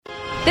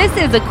This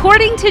is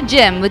According to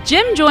Jim with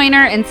Jim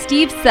Joyner and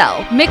Steve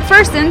Sell,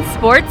 McPherson's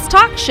sports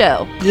talk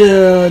show.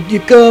 Yeah,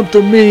 you come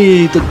to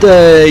me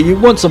today. You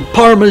want some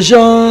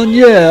Parmesan?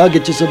 Yeah, I'll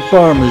get you some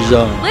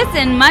Parmesan.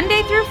 Listen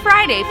Monday through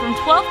Friday from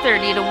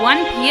 12:30 to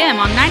 1 p.m.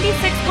 on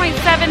 96.7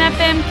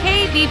 FM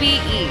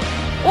KBBE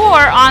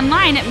or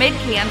online at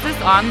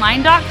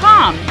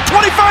midkansasonline.com.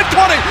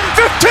 25-20,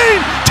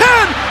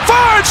 15-10,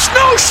 5,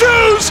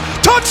 snowshoes,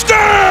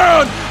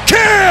 touchdown,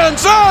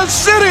 Kansas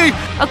City!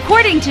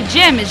 According to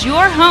Jim is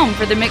your home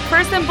for the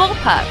McPherson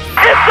Bullpups.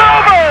 It's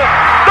over!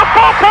 The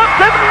Bullpups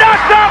have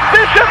knocked out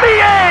Bishop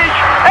Miege,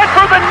 and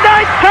for the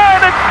 9th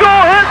time in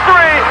school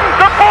history,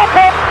 the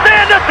Bullpups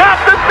stand atop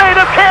the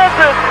state of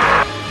Kansas!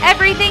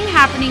 Everything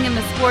happening in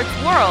the sports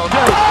world.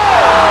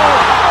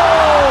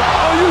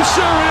 Are you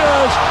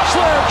serious?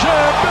 Slam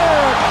jam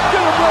bang!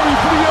 Get them ready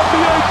for the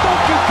NBA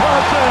dunking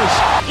contest!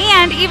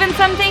 And even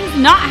some things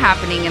not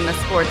happening in the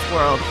sports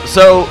world.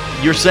 So,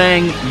 you're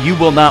saying you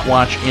will not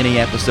watch any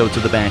episodes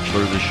of The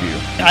Bachelor this year?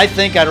 I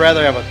think I'd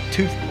rather have a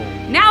tooth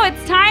pulled. Now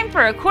it's time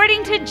for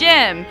According to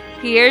Jim.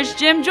 Here's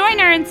Jim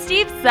Joyner and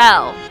Steve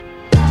Sell.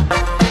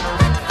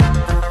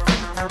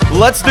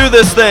 Let's do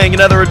this thing.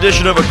 Another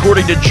edition of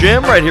According to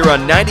Jim right here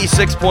on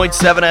 96.7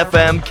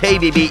 FM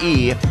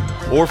KBBE.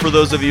 Or for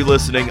those of you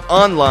listening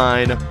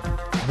online,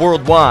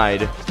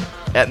 worldwide,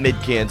 at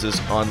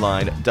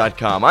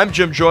midkansasonline.com. I'm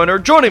Jim Joyner.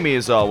 Joining me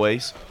as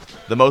always,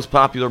 the most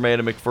popular man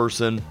in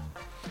McPherson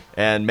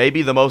and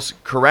maybe the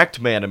most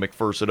correct man in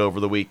McPherson over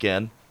the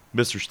weekend,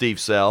 Mr. Steve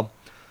Sell.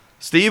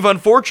 Steve,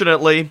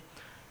 unfortunately,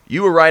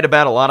 you were right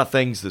about a lot of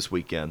things this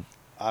weekend.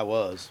 I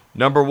was.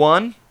 Number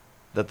one,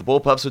 that the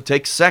Bullpups would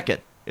take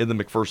second in the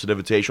McPherson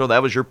Invitational.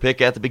 That was your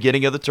pick at the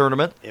beginning of the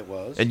tournament. It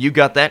was. And you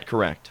got that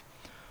correct.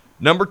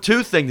 Number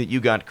two thing that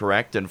you got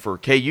correct, and for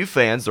KU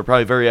fans, they're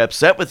probably very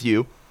upset with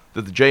you,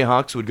 that the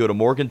Jayhawks would go to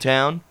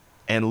Morgantown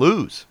and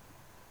lose.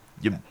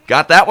 You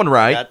got that one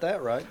right. Got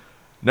that right.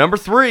 Number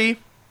three,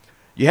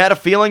 you had a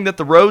feeling that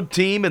the road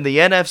team in the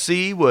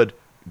NFC would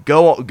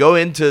go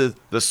into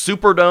the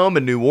Superdome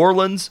in New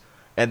Orleans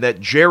and that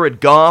Jared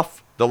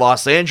Goff, the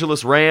Los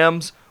Angeles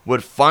Rams,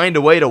 would find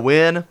a way to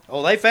win.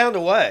 Oh, they found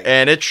a way.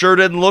 And it sure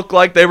didn't look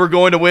like they were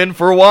going to win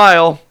for a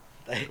while.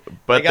 They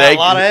got a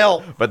lot of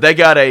help. But they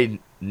got a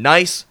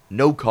nice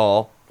no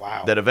call.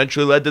 Wow. That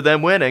eventually led to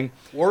them winning.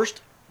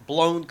 Worst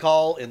blown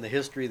call in the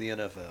history of the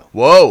NFL.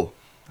 Whoa.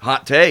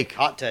 Hot take.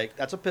 Hot take.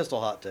 That's a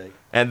pistol hot take.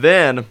 And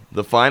then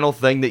the final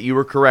thing that you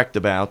were correct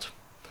about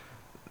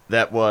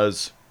that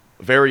was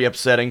very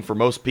upsetting for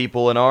most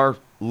people in our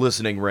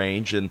listening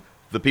range and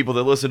the people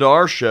that listen to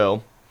our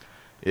show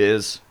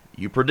is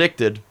you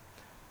predicted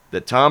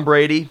that Tom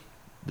Brady,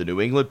 the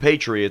New England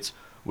Patriots,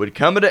 would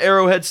come into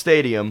Arrowhead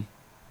Stadium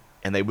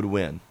and they would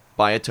win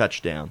by a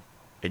touchdown.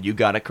 And you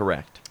got it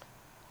correct.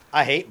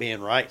 I hate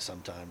being right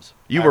sometimes.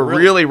 You were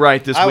really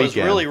right this weekend. I was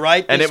really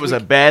right this And it was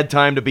week. a bad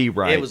time to be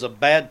right. It was a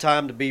bad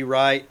time to be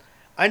right.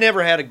 I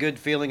never had a good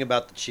feeling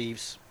about the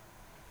Chiefs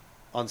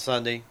on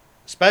Sunday,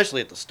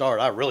 especially at the start.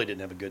 I really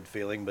didn't have a good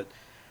feeling, but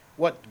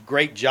what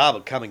great job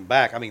of coming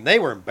back. I mean, they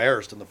were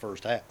embarrassed in the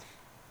first half.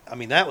 I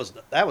mean, that was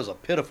a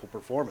pitiful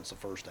performance the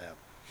first half.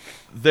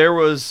 There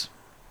was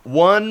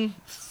one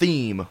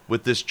theme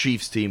with this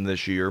Chiefs team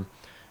this year,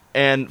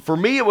 and for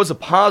me it was a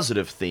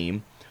positive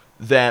theme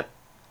that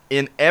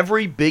in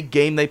every big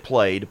game they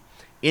played,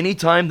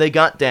 anytime they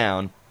got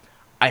down,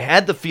 I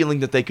had the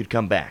feeling that they could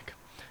come back,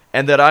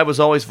 and that I was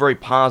always very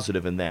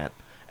positive in that.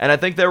 And I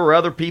think there were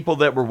other people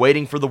that were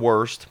waiting for the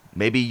worst,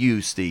 maybe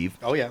you, Steve.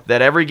 Oh, yeah.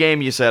 That every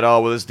game you said,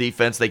 oh, with this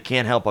defense, they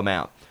can't help them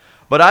out.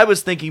 But I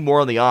was thinking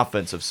more on the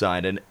offensive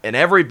side, and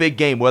every big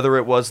game, whether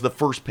it was the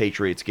first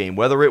Patriots game,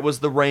 whether it was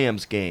the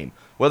Rams game,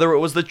 whether it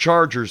was the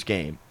Chargers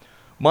game,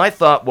 my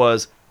thought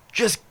was,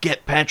 just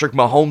get Patrick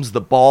Mahomes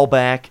the ball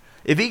back.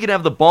 If he can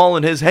have the ball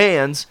in his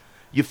hands,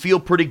 you feel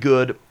pretty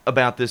good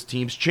about this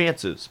team's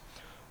chances.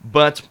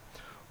 But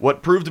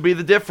what proved to be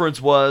the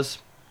difference was,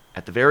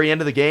 at the very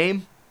end of the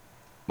game,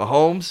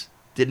 Mahomes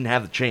didn't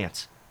have the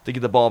chance to get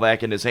the ball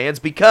back in his hands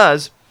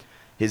because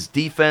his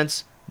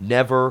defense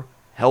never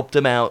helped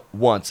him out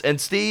once.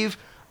 And Steve,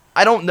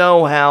 I don't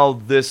know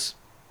how this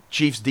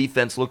Chiefs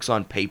defense looks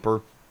on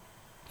paper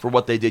for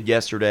what they did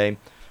yesterday,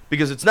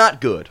 because it's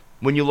not good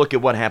when you look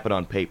at what happened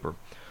on paper.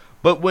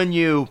 But when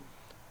you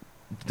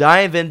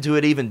dive into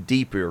it even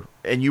deeper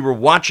and you were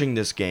watching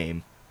this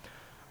game,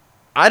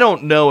 I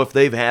don't know if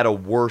they've had a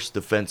worse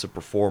defensive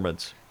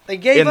performance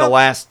in the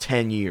last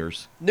 10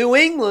 years. New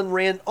England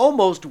ran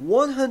almost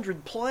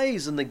 100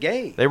 plays in the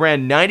game. They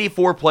ran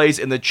 94 plays,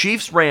 and the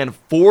Chiefs ran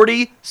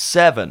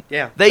 47.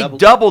 Yeah, they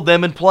doubled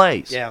them in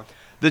plays. Yeah.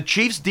 The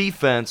Chiefs'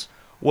 defense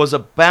was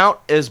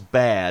about as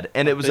bad,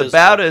 and it was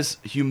about as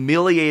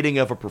humiliating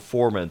of a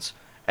performance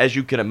as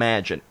you can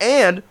imagine.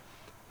 And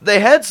they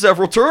had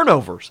several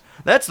turnovers.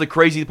 That's the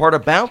crazy part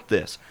about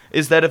this,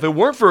 is that if it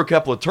weren't for a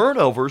couple of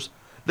turnovers,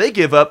 they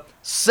give up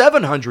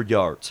 700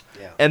 yards.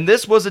 Yeah. And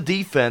this was a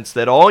defense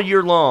that all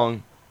year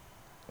long,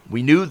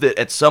 we knew that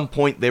at some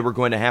point they were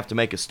going to have to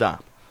make a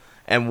stop.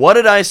 And what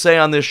did I say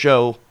on this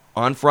show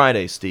on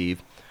Friday,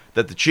 Steve?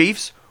 That the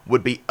Chiefs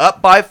would be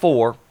up by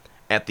 4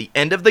 at the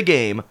end of the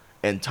game,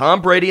 and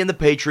Tom Brady and the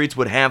Patriots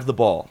would have the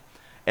ball.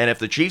 And if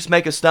the Chiefs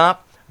make a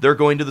stop, they're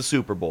going to the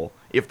Super Bowl.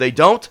 If they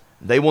don't,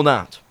 they will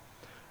not.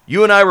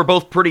 You and I were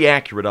both pretty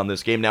accurate on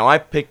this game. Now, I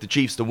picked the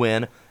Chiefs to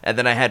win, and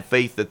then I had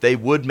faith that they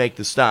would make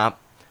the stop,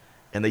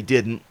 and they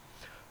didn't.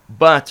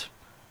 But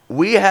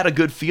we had a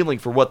good feeling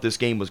for what this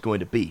game was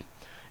going to be.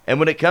 And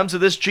when it comes to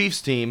this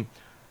Chiefs team,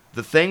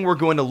 the thing we're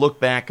going to look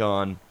back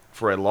on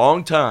for a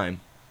long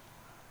time,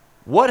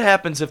 what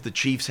happens if the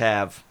Chiefs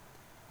have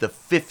the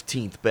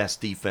 15th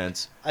best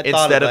defense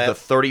instead of the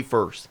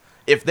 31st?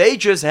 If they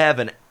just have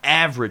an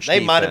average defense.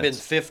 They might have been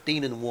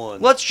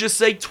 15-1. Let's just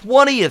say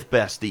 20th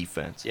best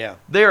defense. Yeah.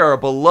 They are a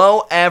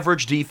below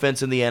average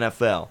defense in the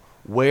NFL.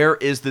 Where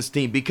is this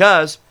team?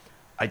 Because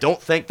I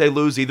don't think they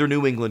lose either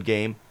New England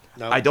game.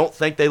 No. I don't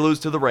think they lose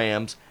to the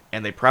Rams,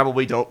 and they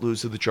probably don't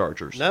lose to the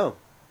Chargers. No.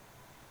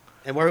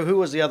 And who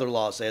was the other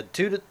loss? They had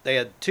two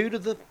to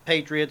the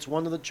Patriots,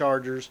 one to the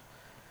Chargers,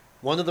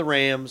 one to the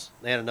Rams.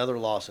 They had another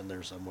loss in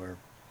there somewhere.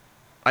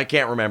 I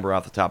can't remember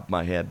off the top of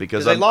my head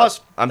because they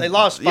lost. They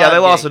lost. Yeah, they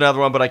lost games. another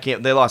one, but I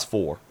can't. They lost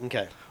 4.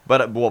 Okay.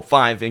 But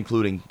 5,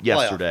 including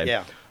yesterday. Playoff,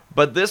 yeah.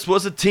 But this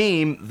was a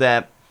team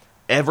that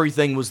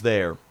everything was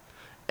there,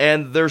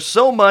 and there's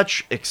so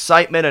much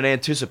excitement and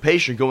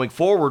anticipation going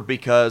forward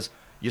because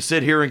you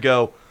sit here and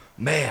go,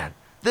 man,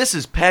 this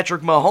is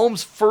Patrick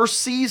Mahomes'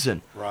 first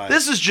season. Right.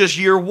 This is just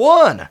year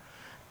 1.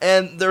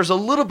 And there's a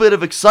little bit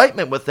of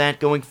excitement with that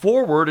going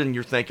forward, and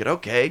you're thinking,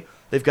 okay,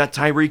 they've got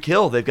Tyreek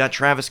Hill, they've got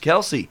Travis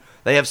Kelce,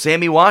 they have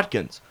Sammy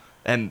Watkins,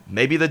 and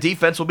maybe the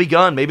defense will be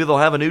gone. Maybe they'll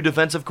have a new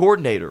defensive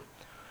coordinator.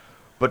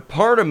 But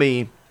part of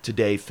me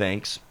today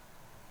thinks,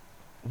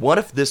 what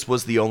if this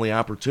was the only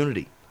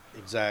opportunity?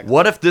 Exactly.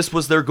 What if this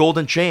was their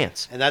golden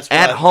chance? And that's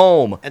at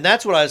home. And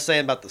that's what I was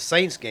saying about the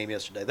Saints game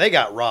yesterday. They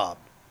got robbed.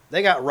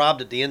 They got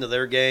robbed at the end of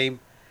their game.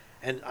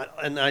 And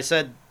I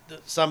said to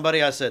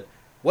somebody, I said,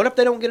 what if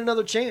they don't get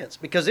another chance?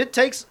 Because it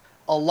takes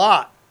a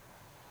lot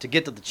to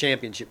get to the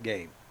championship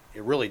game.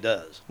 It really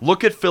does.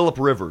 Look at Phillip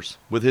Rivers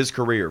with his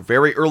career.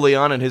 Very early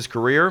on in his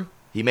career,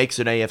 he makes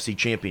an AFC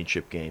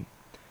championship game.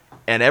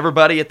 And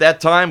everybody at that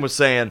time was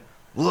saying,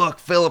 look,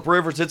 Phillip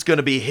Rivers, it's going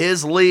to be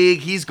his league.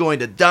 He's going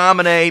to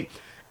dominate.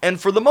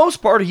 And for the most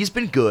part, he's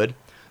been good.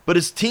 But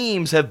his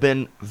teams have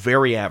been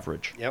very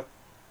average. Yep.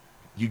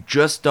 You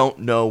just don't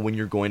know when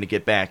you're going to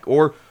get back.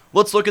 Or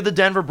let's look at the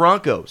Denver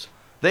Broncos.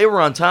 They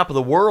were on top of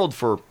the world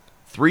for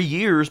 3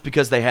 years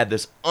because they had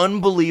this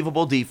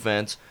unbelievable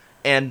defense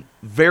and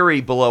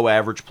very below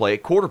average play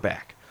at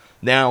quarterback.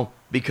 Now,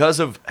 because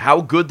of how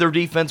good their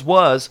defense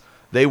was,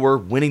 they were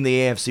winning the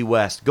AFC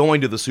West,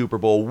 going to the Super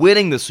Bowl,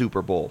 winning the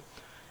Super Bowl.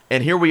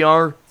 And here we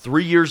are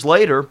 3 years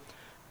later,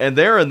 and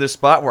they're in this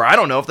spot where I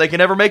don't know if they can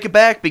ever make it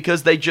back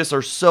because they just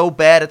are so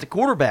bad at the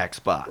quarterback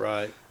spot.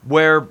 Right.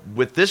 Where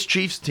with this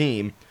Chiefs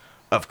team,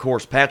 of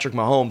course, Patrick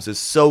Mahomes is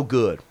so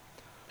good.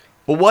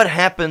 But what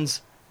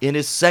happens in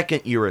his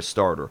second year as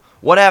starter?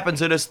 What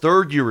happens in his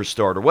third year as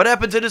starter? What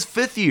happens in his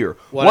 5th year?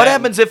 What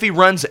happens if he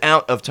runs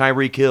out of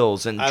Tyreek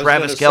Hill's and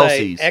Travis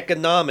Kelce's?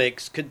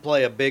 Economics could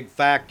play a big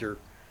factor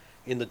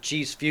in the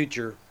Chiefs'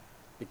 future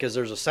because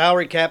there's a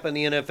salary cap in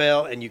the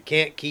NFL, and you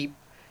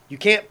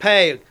can't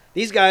pay.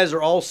 These guys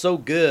are all so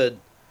good,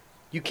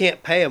 you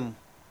can't pay them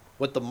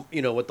what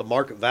the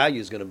market value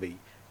is going to be.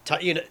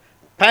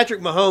 Patrick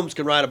Mahomes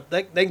can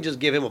they can just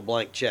give him a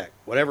blank check,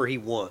 whatever he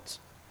wants,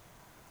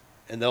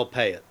 and they'll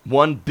pay it.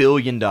 $1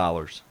 billion.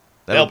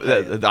 They'll pay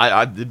it.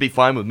 It'd be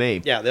fine with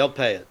me. Yeah, they'll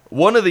pay it.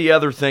 One of the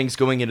other things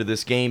going into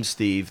this game,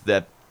 Steve,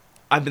 that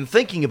I've been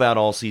thinking about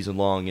all season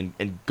long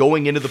and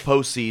going into the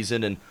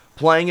postseason and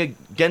playing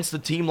against a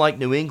team like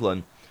New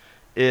England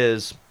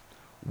is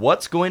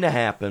what's going to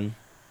happen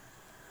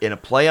in a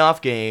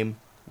playoff game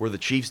where the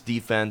Chiefs'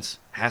 defense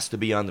has to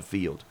be on the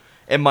field.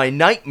 And my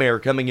nightmare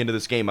coming into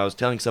this game, I was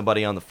telling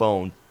somebody on the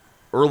phone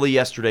early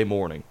yesterday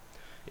morning,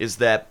 is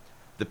that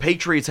the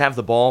Patriots have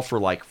the ball for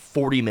like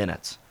 40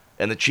 minutes,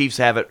 and the Chiefs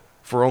have it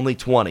for only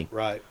 20.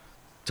 Right.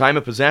 Time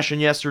of possession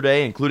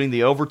yesterday, including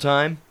the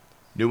overtime,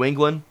 New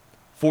England,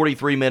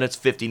 43 minutes,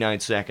 59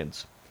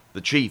 seconds.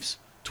 The Chiefs,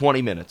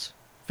 20 minutes,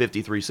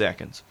 53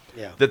 seconds.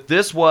 Yeah. That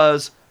this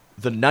was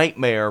the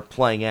nightmare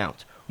playing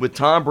out, with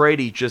Tom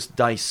Brady just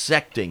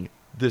dissecting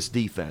this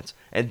defense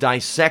and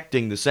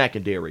dissecting the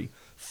secondary.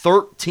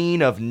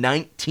 13 of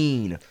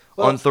 19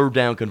 on third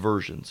down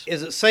conversions.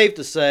 Is it safe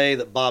to say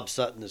that Bob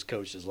Sutton has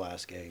coached his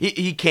last game?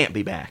 He can't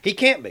be back. He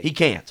can't be. He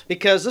can't.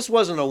 Because this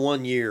wasn't a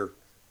one-year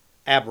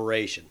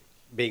aberration,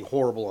 being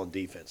horrible on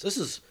defense.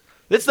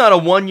 It's not a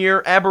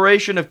one-year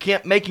aberration of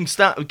can't make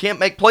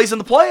plays in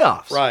the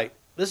playoffs. Right.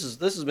 This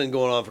has been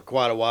going on for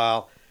quite a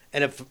while.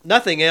 And if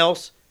nothing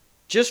else,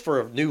 just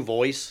for a new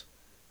voice,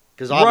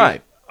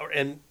 right.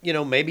 And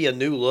maybe a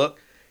new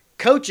look,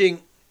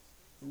 coaching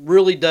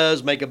really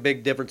does make a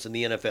big difference in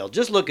the NFL.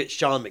 Just look at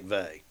Sean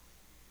McVay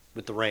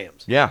with the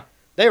Rams. Yeah.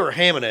 They were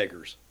ham and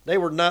eggers. They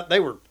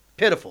were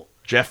pitiful.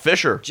 Jeff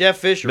Fisher.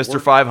 Mr.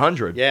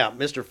 500. Yeah,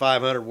 Mr.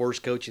 500,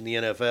 worst coach in the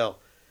NFL.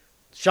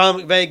 Sean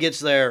McVay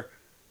gets there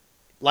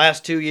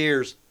last 2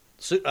 years,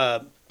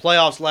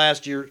 playoffs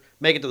last year,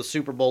 make it to the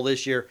Super Bowl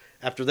this year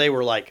after they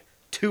were like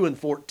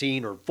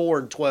 2-14 or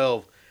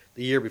 4-12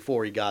 the year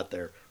before he got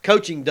there.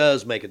 Coaching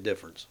does make a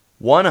difference.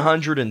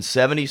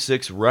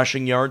 176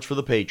 rushing yards for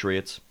the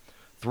Patriots,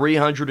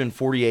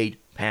 348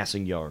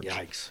 passing yards.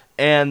 Yikes.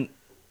 And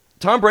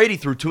Tom Brady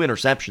threw 2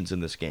 interceptions in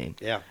this game.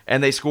 Yeah.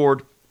 And they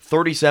scored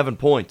 37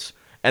 points.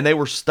 And they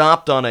were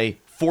stopped on a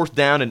 4th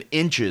down and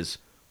inches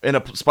in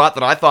a spot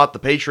that I thought the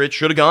Patriots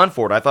should have gone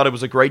for it. I thought it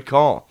was a great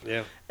call.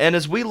 Yeah. And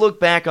as we look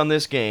back on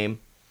this game,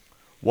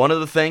 one of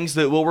the things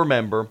that we'll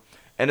remember,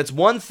 and it's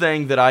one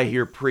thing that I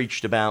hear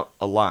preached about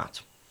a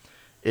lot,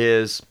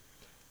 is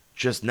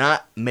just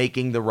not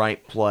making the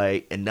right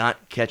play and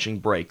not catching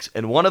breaks.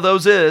 And one of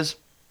those is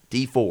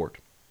Dee Ford.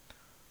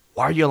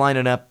 Why are you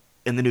lining up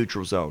in the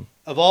neutral zone?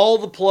 Of all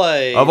the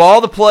plays. Of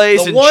all the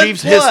plays in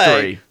Chiefs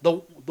history.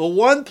 The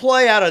one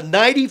play out of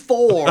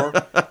 94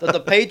 that the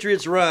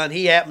Patriots run,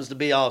 he happens to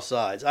be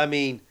offsides. I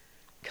mean,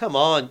 come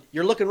on.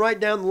 You're looking right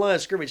down the line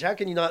of scrimmage. How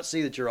can you not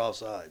see that you're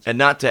offsides? And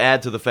not to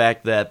add to the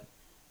fact that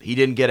he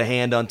didn't get a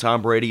hand on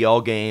Tom Brady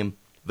all game.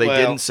 They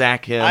didn't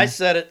sack him. I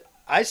said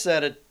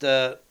it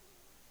to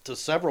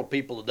several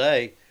people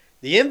today.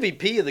 The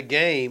MVP of the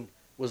game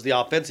was the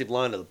offensive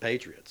line of the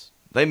Patriots.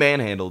 They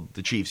manhandled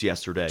the Chiefs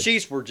yesterday.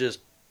 Chiefs were just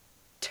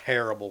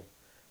terrible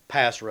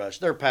pass rush.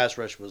 Their pass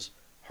rush was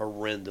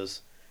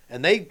horrendous.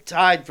 And they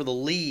tied for the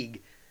lead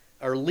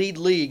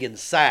league in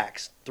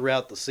sacks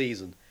throughout the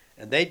season.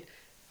 And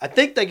I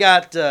think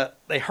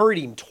they hurt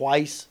him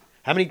twice.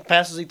 How many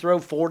passes did he throw?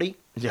 40?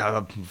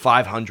 Yeah,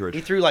 500.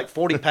 He threw like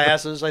 40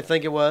 passes, I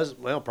think it was.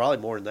 Well, probably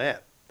more than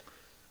that.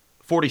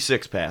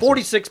 46 passes.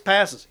 46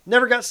 passes.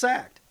 Never got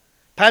sacked.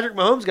 Patrick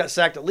Mahomes got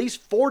sacked at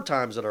least 4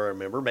 times that I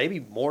remember, maybe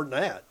more than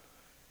that.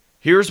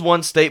 Here's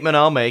one statement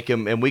I'll make,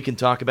 and we can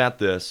talk about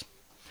this.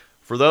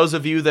 For those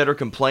of you that are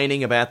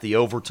complaining about the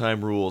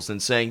overtime rules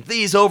and saying,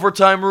 these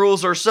overtime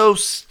rules are so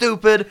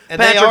stupid,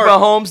 And Patrick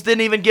Mahomes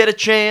didn't even get a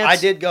chance. I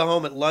did go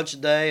home at lunch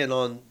today, and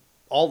on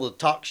all the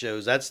talk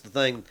shows, that's the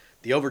thing.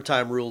 The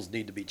overtime rules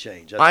need to be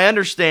changed. I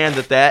understand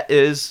that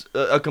is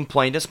a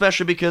complaint,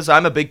 especially because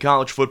I'm a big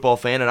college football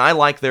fan, and I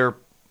like their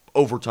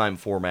overtime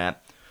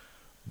format.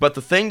 But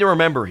the thing to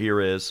remember here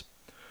is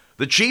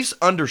the Chiefs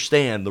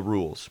understand the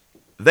rules.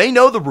 They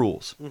know the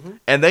rules,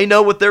 and they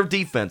know with their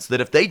defense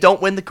that if they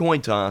don't win the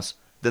coin toss,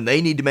 then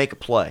they need to make a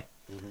play.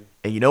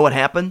 And you know what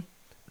happened?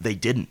 They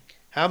didn't.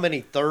 How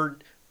many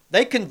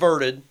they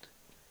converted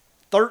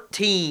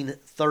 13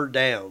 third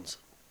downs,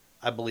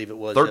 I believe it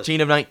was.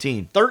 13 of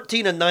 19.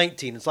 13 and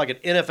 19. It's like an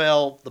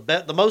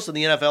NFL, the most in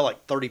the NFL,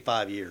 like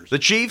 35 years. The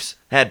Chiefs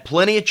had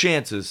plenty of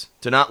chances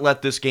to not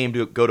let this game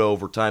go to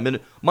overtime. And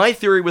my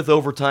theory with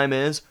overtime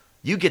is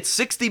you get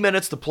 60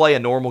 minutes to play a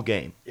normal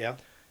game. Yeah.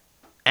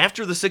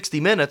 After the 60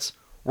 minutes,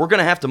 we're going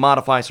to have to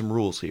modify some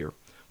rules here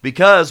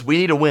because we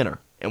need a winner,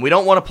 and we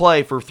don't want to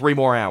play for 3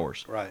 more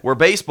hours. Right. Where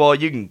baseball,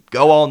 you can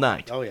go all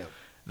night. Oh, yeah.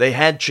 They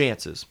had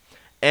chances.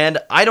 And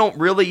I don't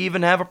really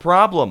even have a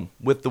problem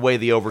with the way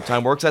the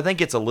overtime works. I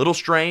think it's a little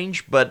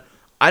strange, but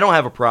I don't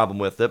have a problem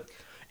with it.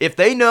 If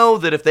they know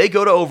that if they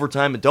go to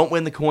overtime and don't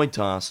win the coin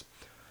toss,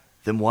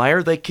 then why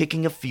are they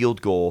kicking a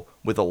field goal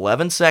with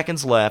 11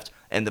 seconds left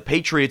and the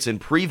Patriots in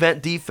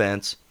prevent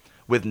defense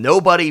with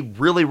nobody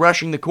really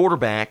rushing the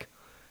quarterback,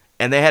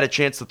 and they had a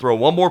chance to throw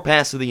one more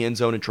pass to the end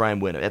zone and try and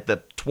win it at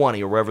the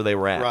 20 or wherever they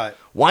were at? Right.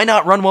 Why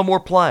not run one more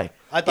play?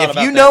 I thought if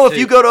about you that know too. if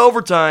you go to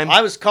overtime,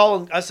 I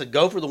said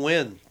go for the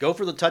win. Go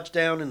for the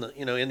touchdown in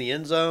the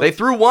end zone. they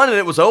threw one and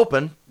it was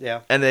open,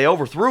 yeah. and they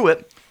overthrew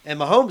it. And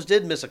Mahomes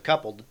did miss a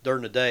couple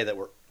during the day that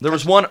were There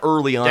was one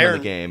early on in the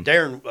game.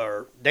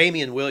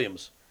 Damian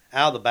Williams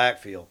out of the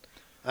backfield.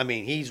 I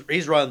mean,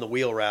 he's running the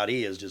wheel route.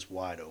 He is just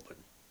wide open.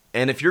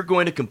 And if you're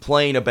going to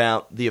complain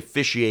about the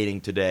officiating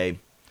today,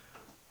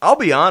 I'll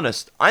be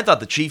honest, I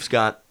thought the Chiefs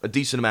got a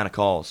decent amount of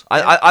calls.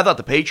 I thought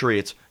the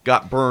Patriots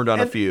got burned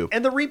on a few.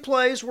 And the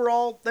replays were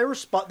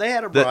they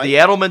had it The right.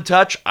 Edelman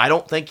touch, I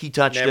don't think he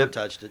touched Never it.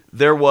 touched it.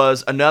 There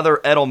was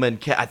another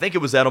Edelman, I think it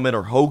was Edelman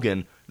or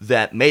Hogan,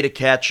 that made a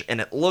catch,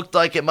 and it looked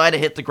like it might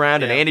have hit the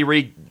ground, and Yeah. Andy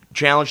Reid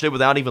challenged it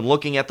without even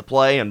looking at the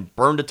play and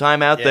burned a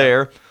timeout Yeah.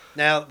 there.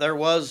 Now, there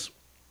was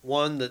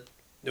one that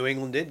New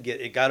England did get.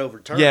 It got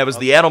overturned. Yeah, it was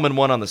the Edelman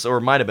one on the, or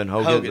it might have been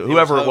Hogan,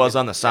 whoever it was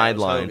on the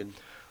sideline. Hogan.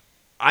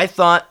 I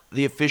thought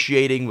the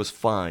officiating was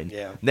fine.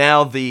 Yeah.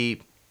 Now,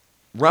 the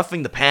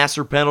roughing the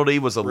passer penalty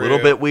was a little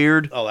Real. bit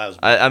weird. Oh, that was.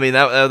 I mean,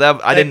 that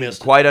I They didn't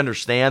missed it. quite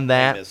understand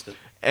that. They missed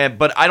it.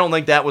 But I don't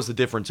think that was the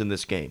difference in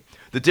this game.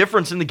 The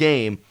difference in the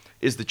game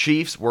is the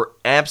Chiefs were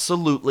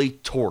absolutely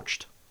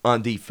torched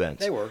on defense.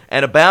 They were.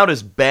 And about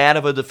as bad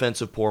of a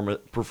defensive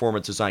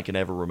performance as I can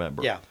ever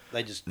remember. Yeah,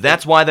 they just.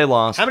 That's why they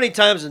lost. How many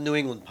times did New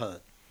England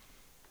punt?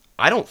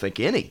 I don't think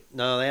any.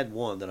 No, they had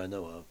one that I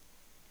know of.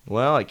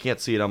 Well, I can't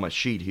see it on my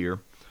sheet here.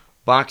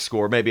 Box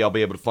score, maybe I'll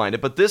be able to find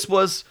it. But this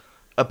was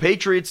a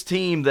Patriots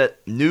team that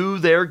knew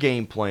their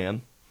game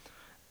plan,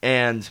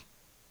 and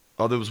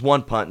there was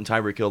one punt, and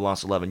Tyreek Hill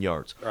lost 11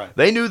 yards. Right.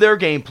 They knew their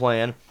game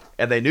plan,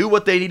 and they knew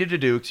what they needed to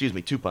do.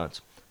 2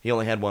 punts. He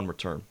only had one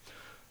return.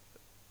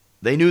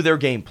 they knew their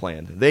game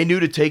plan. They knew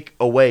to take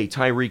away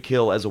Tyreek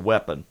Hill as a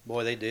weapon.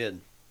 Boy, they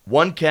did.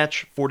 1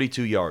 catch,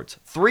 42 yards.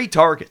 3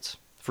 targets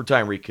for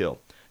Tyreek Hill.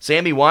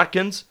 Sammy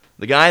Watkins,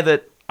 the guy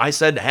that I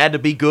said had to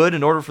be good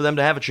in order for them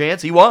to have a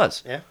chance, he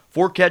was. Yeah.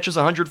 4 catches,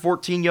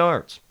 114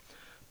 yards.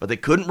 But they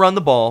couldn't run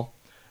the ball.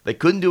 They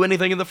couldn't do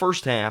anything in the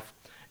first half.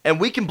 And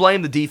we can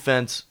blame the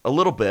defense a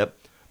little bit,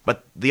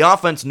 but the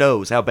offense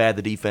knows how bad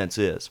the defense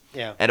is.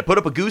 Yeah. And to put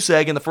up a goose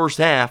egg in the first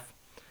half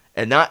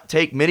and not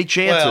take many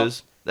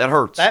chances, that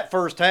hurts. That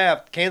first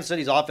half, Kansas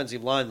City's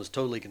offensive line was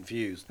totally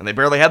confused. And they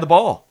barely had the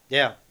ball.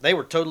 Yeah, they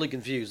were totally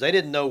confused. They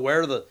didn't know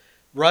where the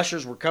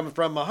rushers were coming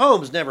from.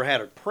 Mahomes never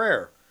had a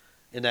prayer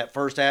in that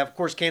first half. Of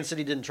course, Kansas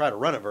City didn't try to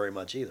run it very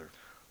much either.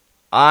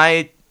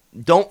 I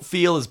don't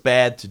feel as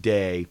bad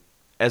today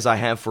as I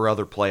have for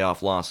other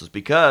playoff losses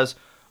because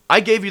I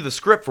gave you the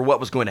script for what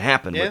was going to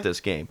happen with this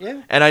game.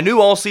 Yeah. And I knew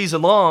all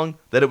season long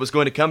that it was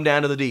going to come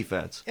down to the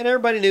defense. And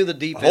everybody knew the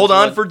defense. Hold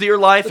on for dear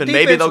life, and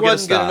maybe they'll get a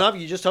wasn't good stop. enough.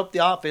 You just hope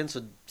the offense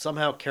would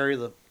somehow carry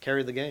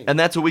the game. And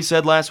that's what we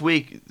said last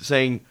week,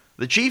 saying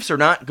the Chiefs are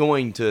not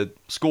going to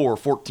score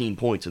 14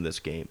 points in this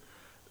game.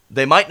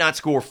 They might not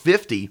score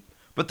 50,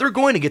 but they're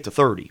going to get to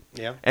 30.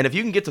 Yeah. And if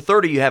you can get to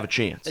 30, you have a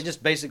chance. They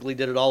just basically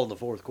did it all in the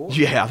fourth quarter.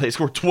 Yeah, they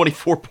scored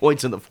 24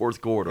 points in the fourth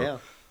quarter. Yeah.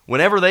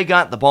 Whenever they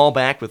got the ball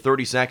back with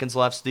 30 seconds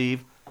left,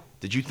 Steve,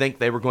 did you think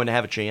they were going to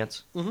have a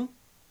chance? Mm-hmm.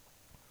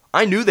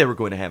 I knew they were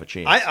going to have a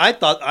chance.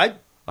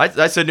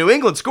 I said New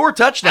England score a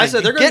touchdown. I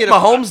said they're going to get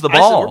Mahomes the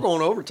ball. I said we're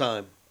going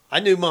overtime.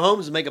 I knew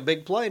Mahomes would make a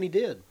big play, and he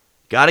did.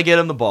 Got to get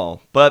him the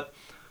ball. But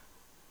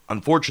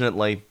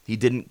unfortunately, he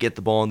didn't get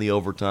the ball in the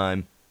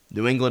overtime.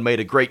 New England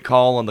made a great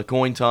call on the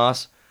coin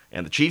toss,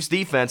 and the Chiefs'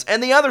 defense.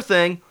 And the other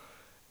thing,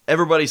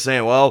 everybody's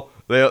saying, well,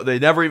 they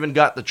never even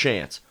got the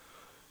chance.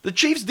 The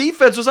Chiefs'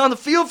 defense was on the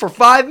field for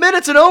 5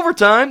 minutes in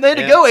overtime. They had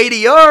to go 80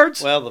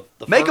 yards. Well,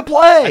 make a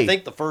play. I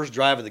think the first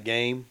drive of the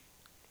game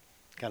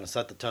kind of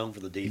set the tone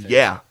for the defense.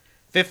 Yeah.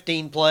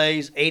 15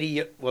 plays,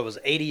 80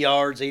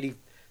 yards,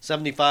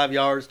 75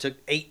 yards,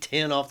 took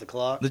 8-10 off the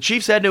clock. The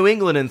Chiefs had New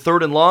England in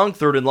third and long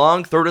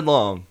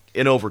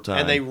in overtime.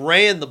 And they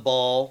ran the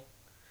ball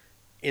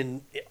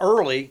in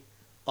early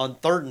on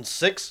 3rd and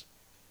 6.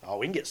 Oh,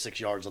 we can get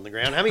 6 yards on the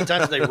ground. How many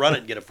times did they run it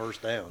and get a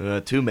first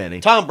down? Too many.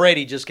 Tom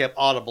Brady just kept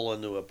audible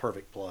into a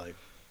perfect play.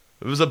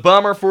 It was a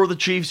bummer for the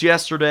Chiefs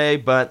yesterday,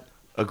 but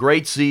a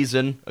great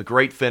season, a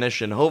great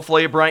finish, and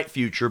hopefully a bright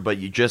future, but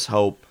you just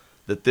hope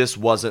that this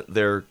wasn't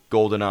their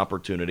golden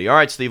opportunity. All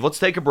right, Steve, let's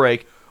take a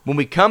break. When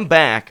we come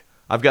back,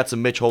 I've got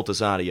some Mitch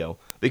Holthus audio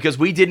because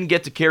we didn't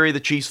get to carry the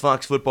Chiefs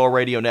Fox Football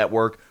Radio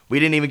Network. We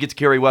didn't even get to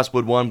carry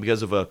Westwood One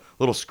because of a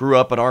little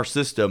screw-up in our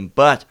system,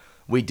 but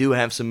we do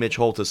have some Mitch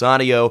Holthus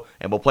audio,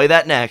 and we'll play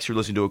that next. You're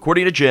listening to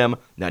According to Jim,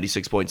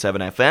 96.7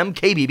 FM,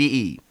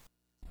 KBBE.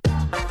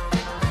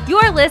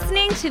 You're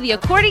listening to the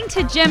According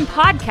to Jim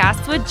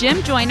podcast with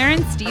Jim Joyner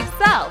and Steve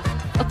Self.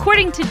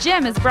 According to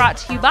Jim is brought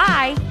to you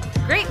by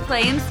Great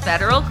Plains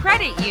Federal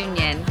Credit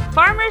Union,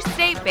 Farmers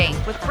State Bank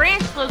with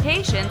branch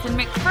locations in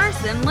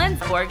McPherson,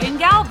 Lindsborg, and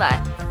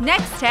Galva,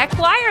 Next Tech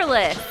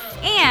Wireless,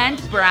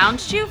 and Brown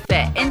Shoe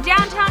Fit in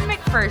downtown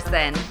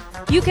McPherson.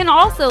 You can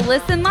also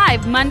listen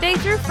live Monday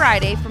through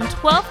Friday from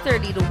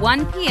 12:30 to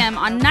 1 p.m.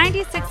 on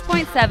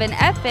 96.7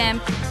 FM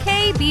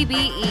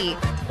KBBE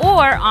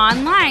or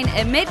online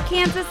at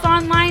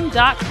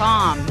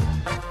midkansasonline.com.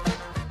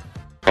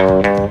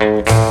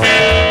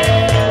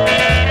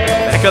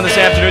 Back on this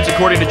afternoon's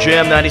According to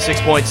Jim,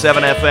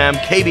 96.7 FM,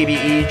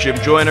 KBBE, Jim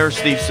Joyner,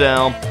 Steve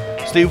Selm.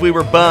 Steve, we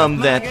were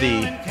bummed that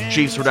the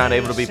Chiefs were not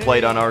able to be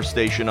played on our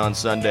station on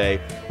Sunday.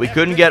 We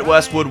couldn't get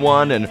Westwood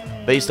One, and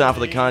based off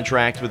of the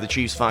contract with the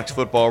Chiefs Fox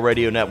Football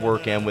Radio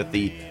Network and with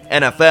the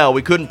NFL,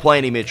 we couldn't play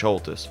any Mitch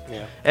Holthus.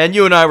 Yeah. And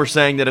you and I were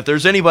saying that if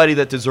there's anybody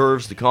that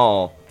deserves to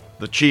call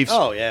the Chiefs'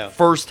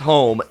 first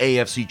home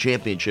AFC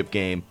Championship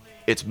game,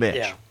 it's Mitch.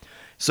 Yeah.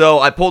 So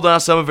I pulled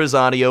out some of his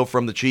audio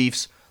from the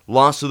Chiefs'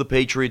 loss to the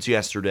Patriots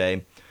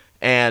yesterday,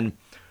 and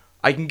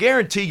I can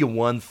guarantee you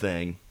one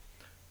thing.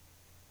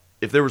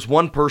 If there was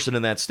one person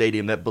in that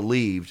stadium that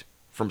believed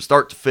from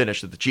start to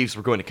finish that the Chiefs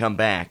were going to come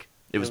back,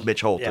 it was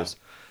Mitch Holthus. Yeah.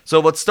 So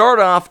let's start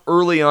off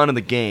early on in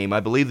the game. I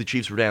believe the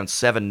Chiefs were down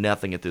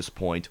 7-0 at this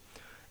point,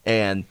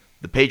 and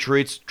the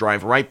Patriots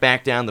drive right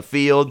back down the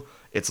field.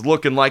 It's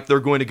looking like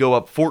they're going to go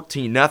up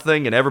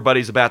 14-0, and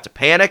everybody's about to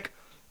panic,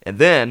 and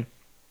then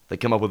they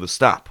come up with a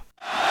stop.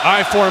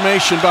 I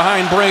formation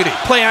behind Brady.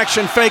 Play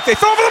action fake. They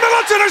throw over the middle.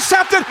 It's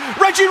intercepted.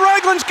 Reggie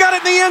Ragland's got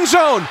it in the end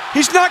zone.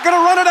 He's not going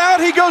to run it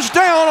out. He goes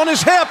down on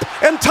his hip,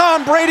 and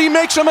Tom Brady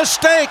makes a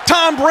mistake.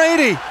 Tom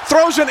Brady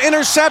throws an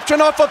interception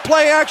off a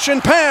play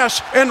action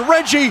pass, and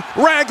Reggie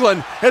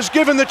Ragland has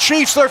given the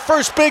Chiefs their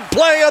first big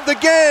play of the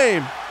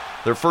game.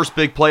 Their first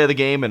big play of the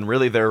game, and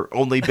really their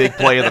only big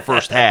play of the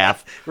first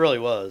half. Really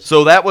was.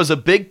 So that was a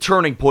big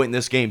turning point in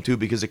this game, too,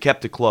 because it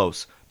kept it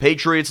close.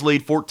 Patriots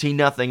lead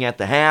 14-0 at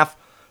the half.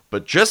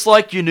 But just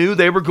like you knew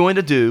they were going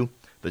to do,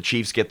 the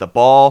Chiefs get the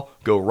ball,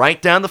 go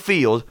right down the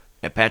field,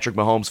 and Patrick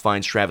Mahomes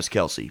finds Travis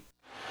Kelce.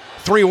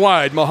 3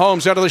 wide.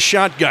 Mahomes out of the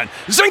shotgun.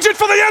 Zings it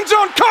for the end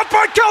zone. Caught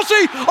by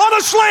Kelsey on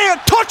a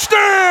slant.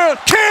 Touchdown,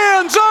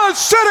 Kansas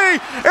City.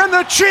 And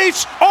the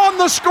Chiefs on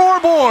the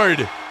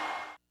scoreboard.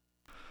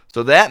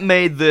 So that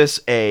made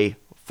this a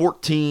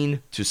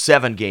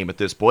 14-7 game at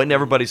this point, and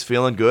everybody's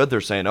feeling good.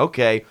 They're saying,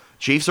 okay,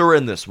 Chiefs are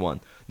in this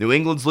one. New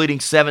England's leading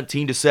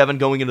 17-7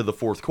 going into the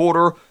fourth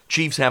quarter.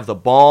 Chiefs have the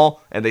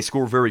ball, and they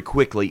score very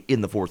quickly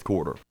in the fourth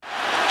quarter.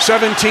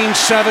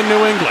 17-7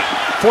 New England.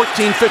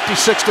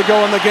 14:56 to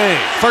go in the game.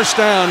 First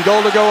down,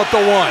 goal to go at the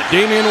 1.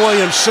 Damian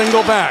Williams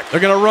single back. They're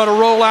going to run a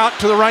roll out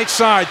to the right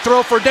side.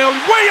 Throw for Dale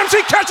Williams.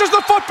 He catches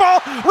the football.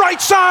 Right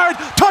side.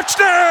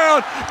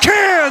 Touchdown.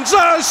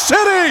 Kansas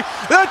City.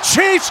 The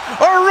Chiefs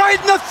are right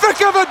in the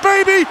thick of it,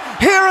 baby,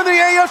 here in the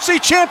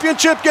AFC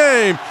Championship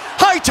game.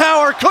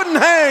 Hightower couldn't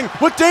hang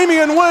with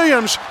Damian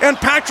Williams, and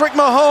Patrick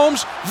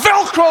Mahomes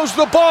velcros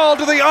the ball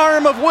to the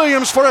arm of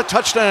Williams for a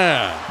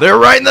touchdown. They're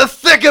right in the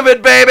thick of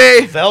it,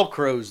 baby.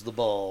 Velcros the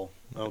ball.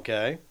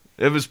 Okay.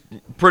 It was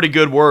pretty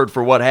good word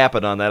for what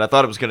happened on that. I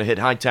thought it was going to hit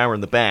Hightower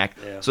in the back.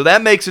 Yeah. So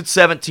that makes it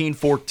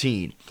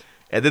 17-14.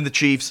 And then the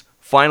Chiefs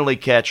finally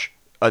catch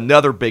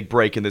another big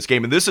break in this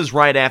game. And this is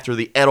right after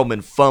the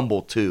Edelman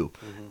fumble, too.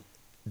 Mm-hmm.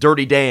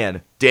 Dirty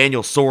Dan,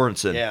 Daniel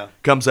Sorensen,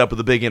 comes up with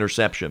a big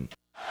interception.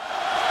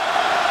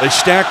 They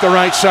stack the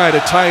right side,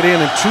 a tight end,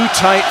 and 2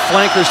 tight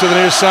flankers to the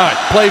near side.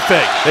 Play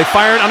fake. They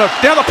fire it on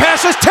down the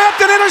pass is tapped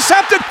and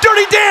intercepted.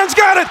 Dirty Dan's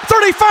got it.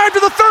 35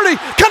 to the 30.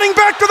 Cutting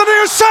back to the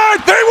near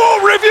side. They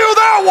won't review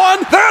that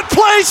one. That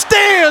play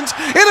stands.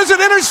 It is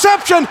an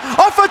interception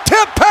off a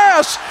tip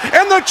pass,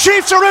 and the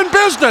Chiefs are in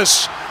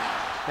business.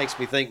 Makes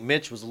me think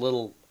Mitch was a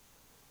little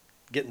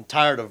getting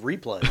tired of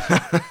replays.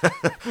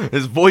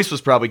 His voice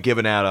was probably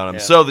giving out on him.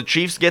 Yeah. So the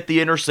Chiefs get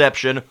the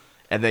interception,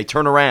 and they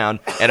turn around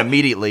and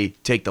immediately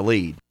take the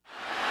lead.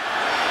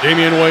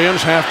 Damian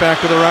Williams,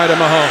 halfback to the right of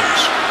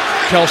Mahomes.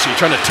 Kelsey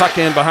trying to tuck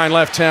in behind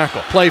left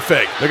tackle. Play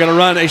fake. They're going to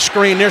run a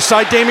screen near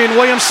side. Damian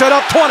Williams set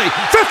up 20, 15,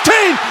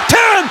 10,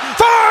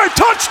 5,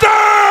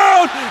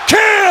 touchdown!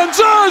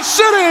 Kansas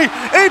City!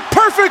 A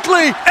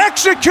perfectly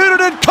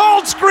executed and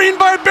called screen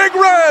by Big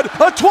Red.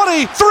 A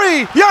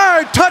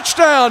 23-yard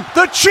touchdown.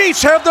 The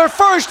Chiefs have their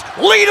first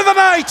lead of the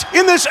night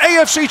in this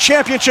AFC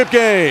Championship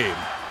game.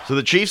 So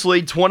the Chiefs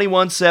lead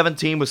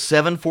 21-17 with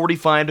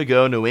 7:45 to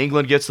go. New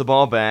England gets the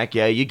ball back.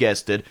 Yeah, you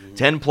guessed it.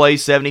 10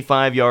 plays,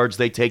 75 yards.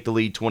 They take the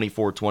lead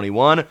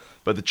 24-21.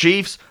 But the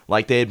Chiefs,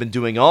 like they had been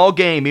doing all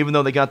game, even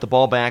though they got the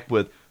ball back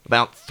with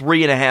about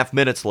 3.5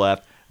 minutes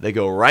left, they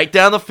go right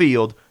down the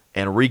field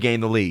and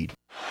regain the lead.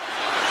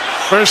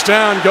 First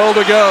down, goal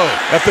to go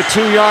at the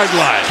 2-yard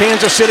line.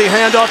 Kansas City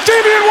handoff.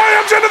 Damian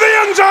Williams into the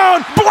end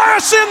zone.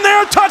 Blasts in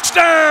there.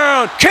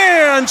 Touchdown.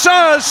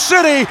 Kansas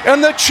City.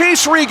 And the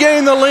Chiefs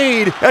regain the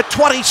lead at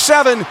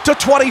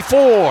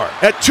 27-24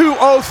 at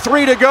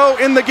 2:03 to go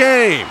in the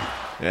game.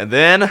 And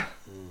then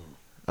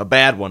a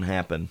bad one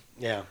happened.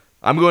 Yeah.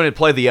 I'm going to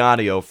play the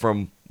audio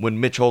from when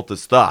Mitch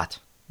Holthus thought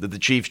that the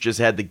Chiefs just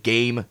had the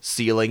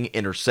game-sealing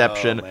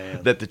interception,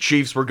 that the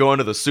Chiefs were going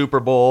to the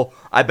Super Bowl.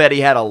 I bet he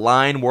had a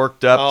line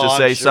worked up to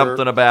say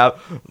something about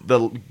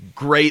the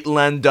great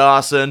Len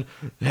Dawson.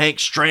 Hank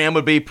Stram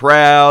would be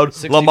proud.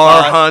 65,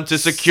 Lamar Hunt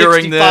is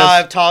securing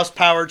 65 this. toss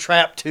power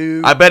trap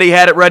 2. I bet he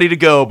had it ready to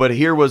go, but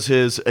here was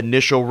his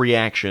initial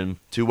reaction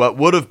to what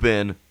would have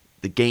been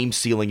the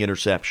game-sealing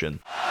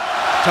interception.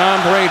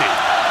 Tom Brady.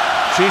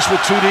 Chiefs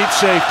with 2 deep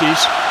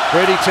safeties.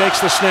 Brady takes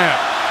the snap.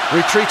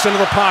 Retreats into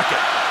the pocket.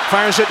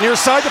 Fires it near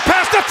side. The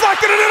pass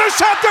deflected and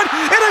intercepted.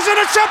 It is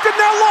intercepted,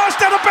 now lost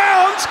out of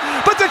bounds.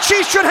 But the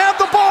Chiefs should have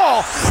the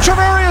ball.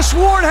 Charvarius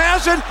Ward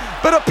has it,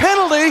 but a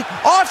penalty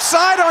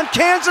offside on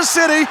Kansas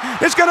City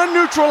is going to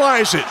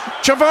neutralize it.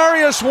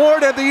 Charvarius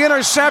Ward had the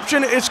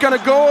interception. It's going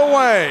to go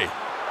away.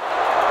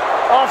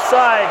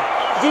 Offside.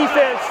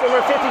 Defense,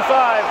 number 55,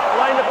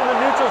 lined up in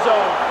the neutral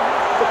zone.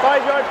 The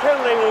 5-yard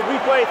penalty will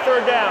replay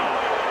third down.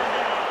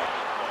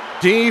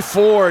 D.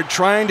 Ford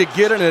trying to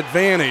get an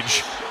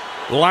advantage.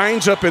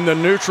 Lines up in the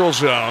neutral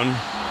zone,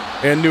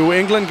 and New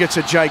England gets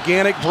a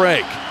gigantic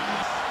break.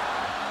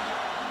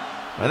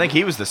 I think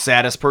he was the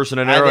saddest person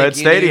in Arrowhead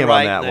Stadium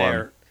on that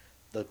one.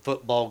 The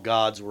football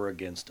gods were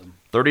against him.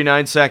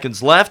 39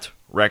 seconds left.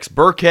 Rex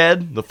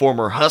Burkhead, the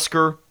former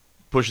Husker,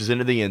 pushes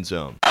into the end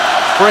zone.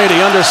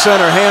 Brady under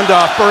center,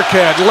 handoff,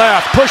 Burkhead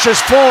left,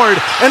 pushes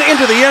forward, and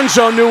into the end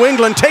zone. New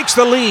England takes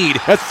the lead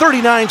at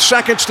 39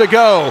 seconds to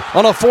go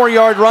on a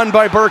 4-yard run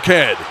by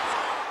Burkhead.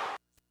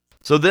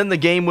 So then the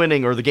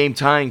game-winning or the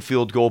game-tying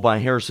field goal by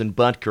Harrison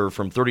Butker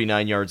from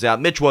 39 yards out.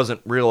 Mitch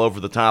wasn't real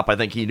over the top. I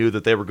think he knew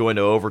that they were going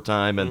to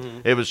overtime,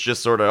 and it was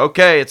just sort of,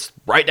 okay, it's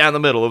right down the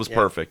middle. It was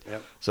perfect.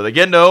 Yep. So they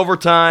get into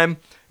overtime,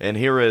 and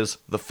here is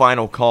the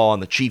final call on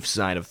the Chiefs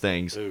side of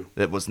things.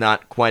 That was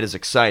not quite as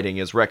exciting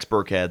as Rex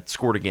Burkhead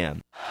scored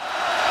again.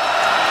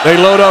 They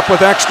load up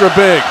with extra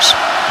bigs.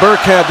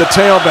 Burkhead, the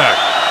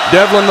tailback.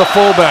 Devlin, the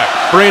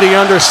fullback. Brady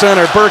under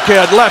center.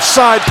 Burkhead left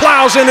side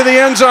plows into the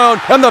end zone,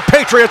 and the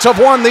Patriots have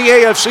won the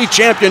AFC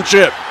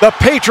Championship. The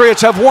Patriots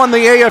have won the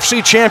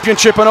AFC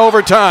Championship in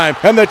overtime,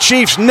 and the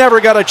Chiefs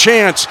never got a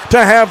chance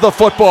to have the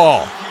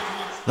football.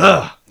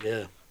 Ugh.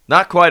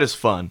 Not quite as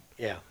fun.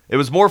 Yeah. It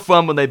was more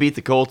fun when they beat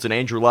the Colts and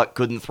Andrew Luck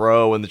couldn't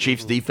throw and the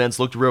Chiefs' defense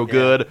looked real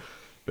good.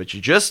 But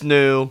you just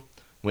knew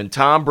when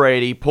Tom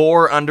Brady,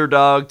 poor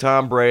underdog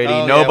Tom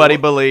Brady, nobody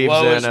believes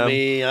woe in is him.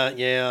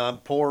 me.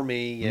 Poor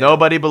me. Yeah.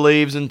 Nobody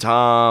believes in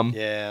Tom.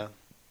 Yeah.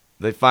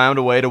 They found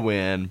a way to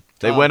win.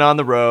 They Tom. went on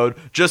the road.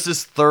 Just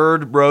his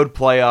third road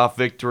playoff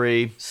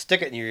victory.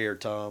 Stick it in your ear,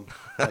 Tom.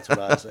 That's what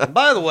I said. And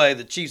by the way,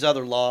 the Chiefs'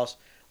 other loss,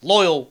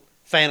 loyal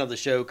fan of the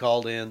show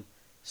called in.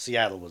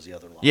 Seattle was the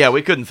other loss. Yeah,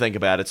 we couldn't think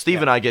about it.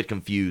 Steve and I get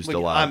confused a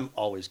lot. I'm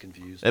always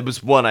confused. It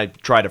was one I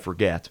try to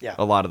forget Yeah.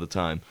 a lot of the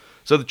time.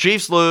 So the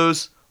Chiefs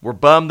lose. We're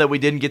bummed that we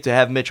didn't get to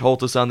have Mitch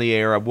Holthus on the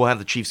air. We'll have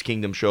the Chiefs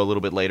Kingdom show a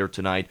little bit later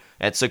tonight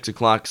at 6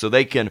 o'clock so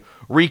they can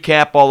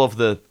recap all of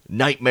the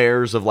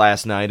nightmares of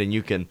last night and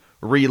you can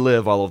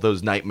relive all of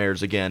those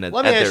nightmares again at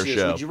Let me their ask you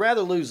this. show. Would you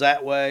rather lose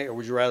that way or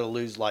would you rather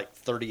lose like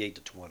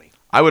 38-20?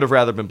 I would have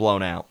rather been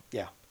blown out.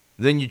 Yeah.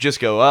 Then you just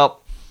go, oh,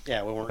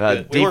 Yeah, we weren't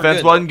good.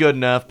 defense wasn't good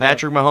enough.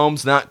 Patrick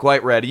Mahomes not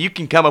quite ready. You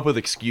can come up with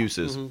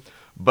excuses. Mm-hmm.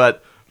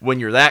 But when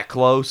you're that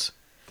close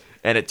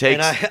and it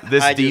takes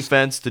this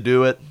defense to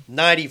do it.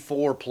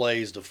 94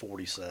 plays to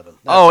 47.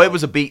 It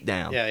was a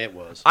beatdown. Yeah, it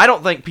was. I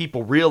don't think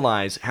people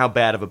realize how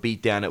bad of a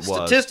beatdown it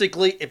was.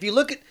 Statistically, if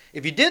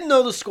you didn't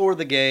know the score of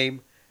the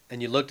game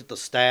and you looked at the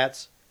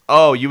stats,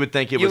 You would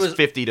think it was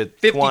 50 to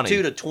 20.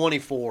 52 to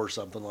 24 or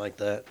something like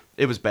that.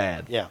 It was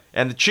bad. Yeah.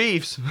 And the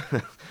Chiefs,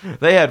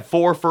 they had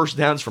 4 first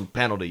downs from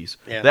penalties.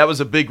 Yeah. That was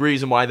a big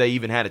reason why they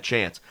even had a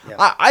chance.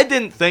 Yeah. I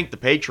didn't think the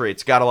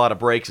Patriots got a lot of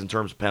breaks in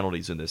terms of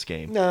penalties in this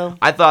game. No.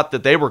 I thought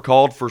that they were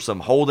called for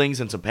some holdings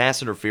and some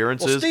pass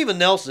interferences. Well, Steven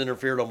Nelson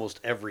interfered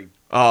almost every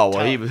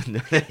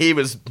he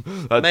was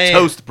a Man.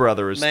 toast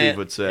brother, as Steve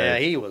would say. Yeah,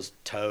 he was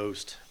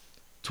toast.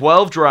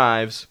 12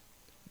 drives,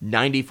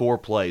 94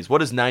 plays.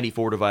 What is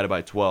 94 divided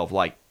by 12?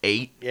 Like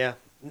 8? Yeah.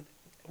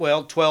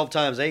 Well, 12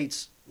 times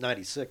 8's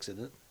 96,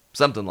 isn't it?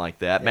 Something like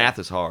that. Yeah. Math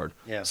is hard.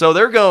 Yeah. So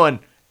they're going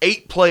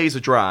 8 plays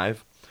a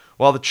drive,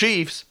 while the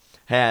Chiefs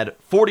had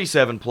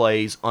 47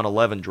 plays on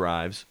 11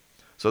 drives.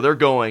 So they're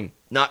going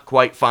not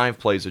quite 5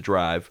 plays a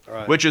drive,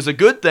 Right. which is a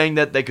good thing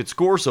that they could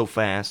score so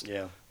fast.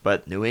 Yeah.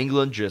 But New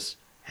England just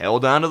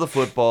held on to the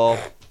football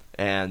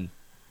and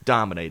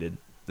dominated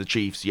the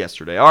Chiefs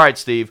yesterday. All right,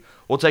 Steve,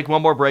 we'll take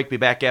one more break. Be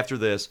back after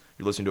this.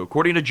 You're listening to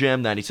According to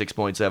Jim,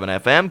 96.7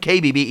 FM,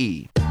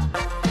 KBBE.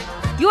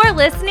 You're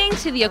listening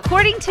to the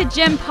According to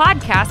Jim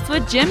podcast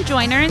with Jim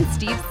Joyner and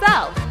Steve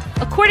Self.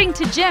 According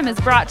to Jim is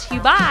brought to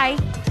you by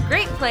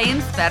Great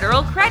Plains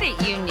Federal Credit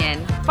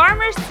Union,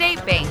 Farmers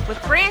State Bank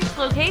with branch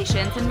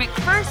locations in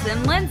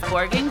McPherson,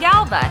 Lindsborg, and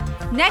Galva,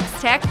 Next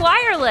Tech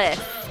Wireless,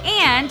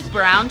 and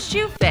Brown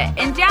Shoe Fit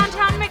in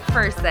downtown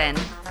McPherson.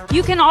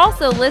 You can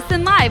also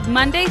listen live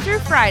Monday through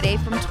Friday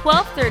from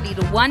 12:30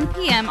 to 1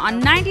 p.m.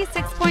 on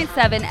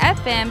 96.7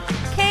 FM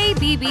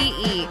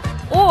KBBE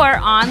or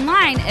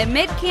online at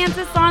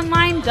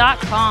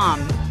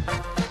midkansasonline.com.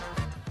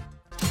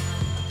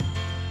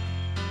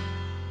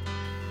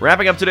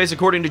 Wrapping up today's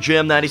According to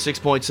Jim,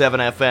 96.7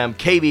 FM,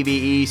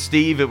 KBBE.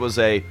 Steve, it was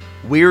a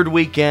weird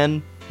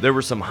weekend. There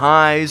were some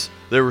highs.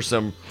 There were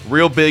some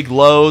real big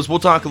lows. We'll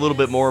talk a little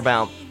bit more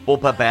about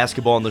Bullpup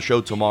basketball on the show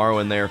tomorrow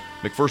and their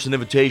McPherson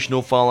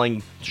Invitational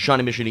falling to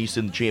Shawnee Mission East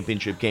in the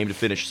championship game to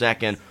finish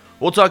second.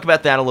 We'll talk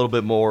about that a little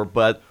bit more,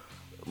 but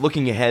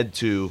looking ahead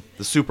to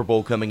the Super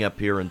Bowl coming up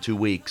here in 2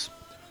 weeks,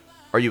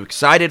 are you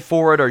excited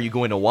for it? Are you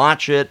going to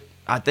watch it?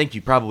 I think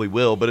you probably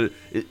will, but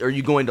are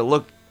you going to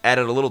look at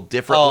it a little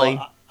differently?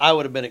 Oh, I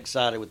would have been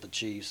excited with the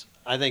Chiefs.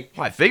 I think.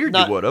 Well, I figured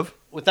you would have.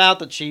 Without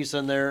the Chiefs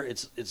in there,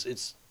 it's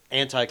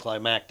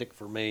anticlimactic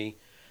for me.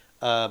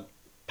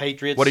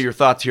 Patriots. What are your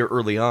thoughts here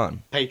early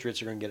on?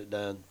 Patriots are going to get it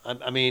done.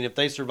 I mean, if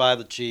they survive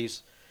the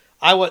Chiefs,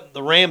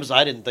 the Rams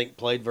I didn't think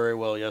played very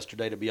well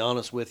yesterday. To be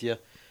honest with you,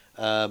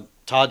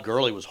 Todd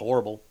Gurley was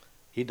horrible.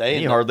 He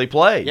hardly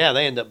played. Yeah,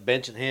 they ended up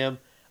benching him.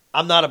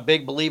 I'm not a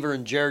big believer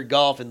in Jared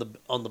Goff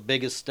on the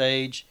biggest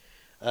stage.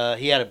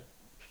 He had a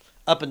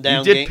up and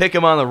down. You did game. pick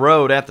him on the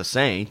road at the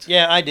Saints.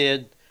 Yeah, I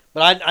did,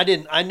 but I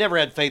didn't. I never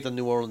had faith in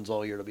New Orleans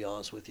all year. To be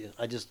honest with you,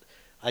 I just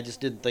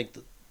didn't think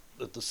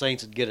that the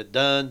Saints would get it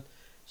done.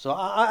 So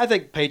I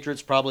think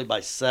Patriots probably by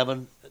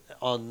 7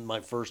 on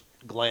my first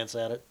glance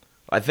at it.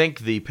 I think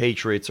the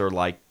Patriots are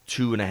like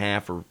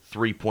 2.5 or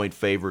 3-point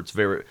favorites.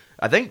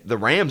 I think the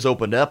Rams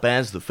opened up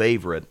as the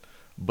favorite,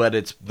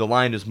 but the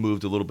line has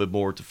moved a little bit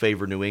more to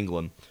favor New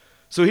England.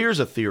 So here's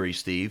a theory,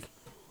 Steve.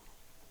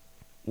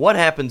 What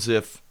happens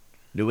if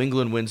New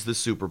England wins the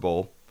Super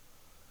Bowl?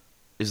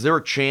 Is there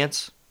a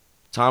chance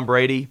Tom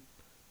Brady,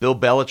 Bill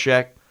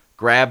Belichick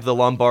grab the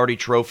Lombardi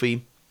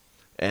Trophy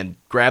and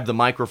grab the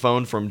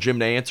microphone from Jim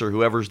Nantz or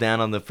whoever's down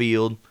on the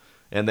field,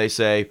 and they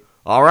say,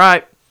 all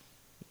right,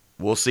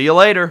 we'll see you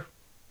later,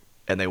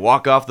 and they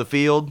walk off the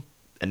field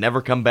and never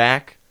come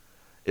back?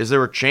 Is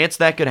there a chance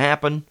that could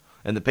happen,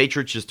 and the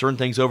Patriots just turn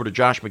things over to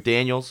Josh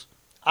McDaniels?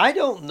 I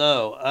don't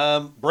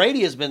know.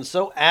 Brady has been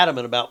so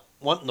adamant about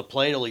wanting to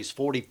play till he's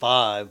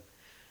 45,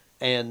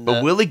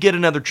 But will he get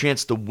another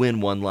chance to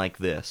win one like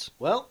this?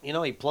 Well,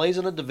 he plays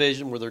in a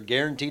division where they're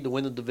guaranteed to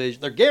win the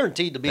division. They're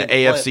guaranteed to be the in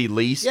the AFC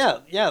least?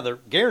 Yeah, they're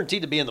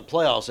guaranteed to be in the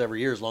playoffs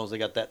every year as long as they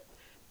got that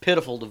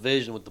pitiful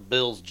division with the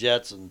Bills,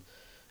 Jets,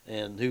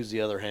 and who's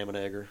the other ham and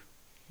egger?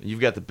 You've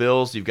got the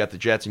Bills, you've got the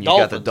Jets, and you've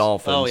got the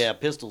Dolphins. Oh, yeah,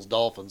 Pistols,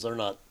 Dolphins.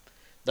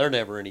 They're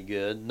never any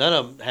good. None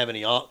of them have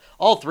any.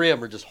 All three of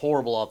them are just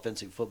horrible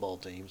offensive football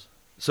teams.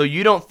 So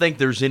you don't think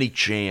there's any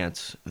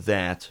chance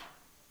that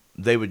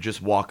they would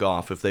just walk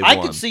off if they won?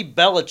 I could see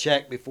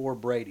Belichick before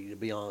Brady, to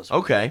be honest with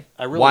you. Okay.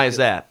 I really Why could. is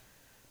that?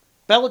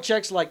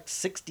 Belichick's like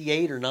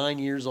 68 or 9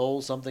 years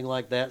old, something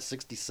like that,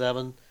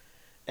 67.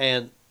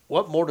 And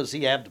what more does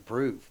he have to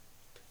prove?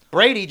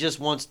 Brady just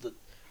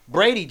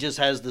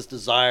has this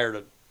desire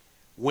to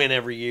win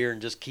every year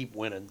and just keep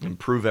winning. And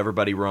prove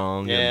everybody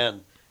wrong.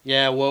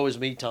 Yeah, woe is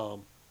me,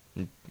 Tom.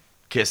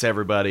 Kiss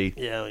everybody.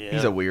 Yeah.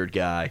 He's a weird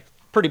guy.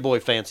 Pretty boy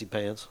fancy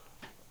pants.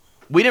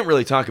 We didn't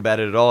really talk about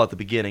it at all at the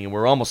beginning, and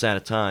we're almost out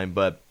of time,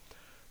 but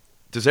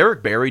does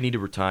Eric Berry need to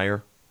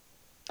retire?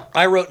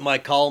 I wrote in my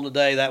column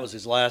today that was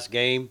his last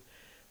game.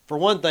 For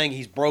one thing,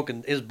 he's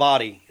broken. His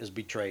body has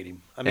betrayed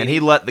him. And he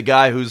let the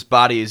guy whose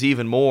body is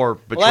even more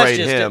betrayed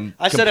him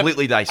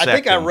completely dissect him. I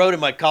think I wrote in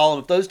my column,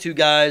 if those two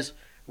guys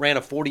ran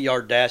a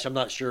 40-yard dash, I'm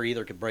not sure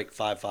either could break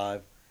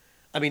 5.5.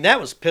 I mean,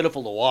 that was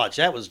pitiful to watch.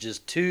 That was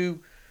just two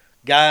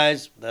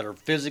guys that are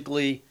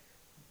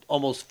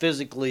almost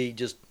physically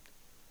just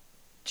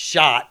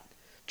shot,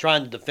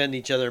 trying to defend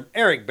each other.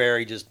 Eric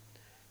Berry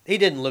he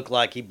didn't look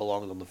like he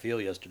belonged on the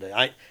field yesterday.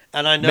 I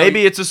know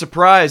maybe it's a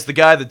surprise. The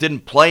guy that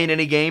didn't play in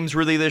any games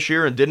really this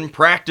year and didn't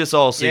practice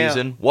all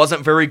season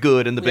wasn't very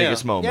good in the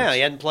biggest moments. Yeah, he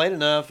hadn't played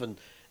enough, and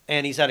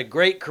he's had a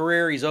great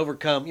career. He's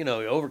overcome, he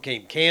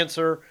overcame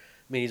cancer.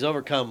 I mean, he's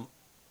overcome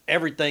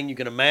everything you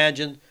can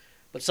imagine.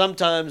 But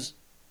sometimes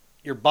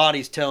your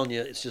body's telling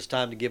you it's just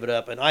time to give it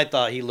up. And I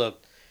thought he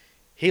looked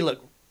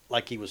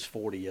like he was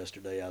 40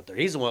 yesterday out there.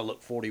 He's the one that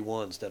looked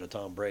 41 instead of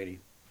Tom Brady.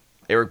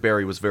 Eric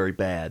Berry was very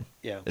bad.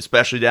 Yeah.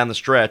 Especially down the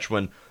stretch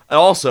when... And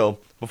also,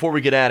 before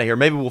we get out of here,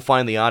 maybe we'll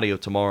find the audio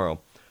tomorrow.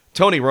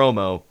 Tony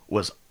Romo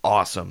was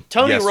awesome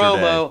yesterday.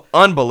 Romo.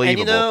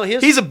 Unbelievable.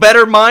 And he's a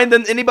better mind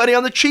than anybody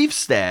on the Chiefs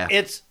staff.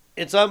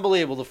 It's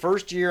unbelievable. The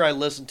first year I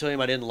listened to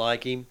him, I didn't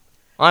like him.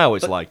 I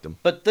always liked him.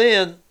 But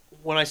then,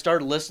 when I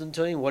started listening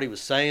to him, what he was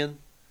saying,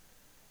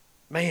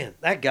 man,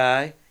 that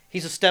guy,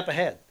 he's a step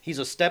ahead. He's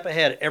a step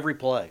ahead every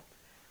play.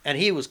 And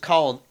he was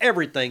calling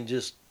everything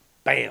just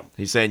bam.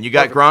 He's saying, you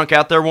got Gronk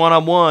out there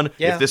one-on-one.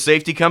 Yeah. If the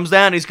safety comes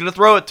down, he's going to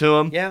throw it to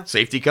him. Yeah.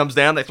 Safety comes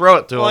down, they throw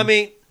it to him. Well, I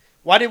mean,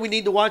 why did we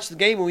need to watch the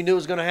game when we knew it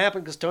was going to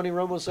happen? Because Tony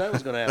Romo said it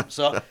was going to happen.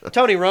 So,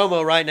 Tony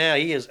Romo right now,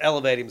 he has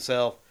elevated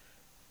himself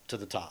to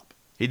the top.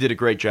 He did a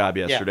great job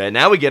yesterday. Yeah.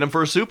 Now we get him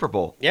for a Super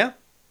Bowl. Yeah.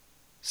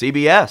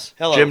 CBS.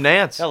 Hello, Jim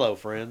Nantz. Hello,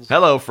 friends.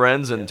 Hello,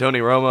 friends, and Tony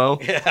Romo.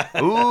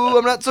 Yeah. Ooh,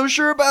 I'm not so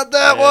sure about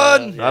that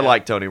one. Yeah. I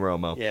like Tony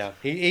Romo. Yeah.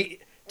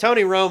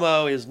 Tony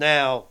Romo is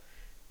now...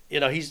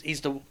 he's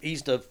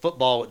the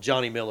football what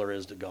Johnny Miller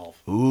is to golf.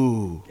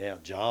 Ooh. Yeah,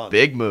 John.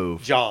 Big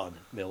move. John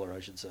Miller, I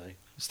should say.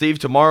 Steve,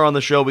 tomorrow on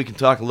the show we can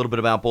talk a little bit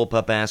about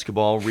Bullpup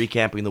basketball,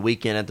 recapping the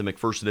weekend at the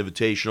McPherson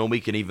Invitational. We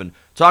can even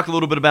talk a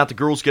little bit about the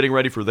girls getting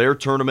ready for their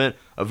tournament.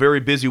 A very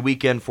busy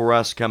weekend for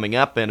us coming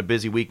up and a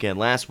busy weekend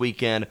last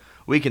weekend.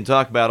 We can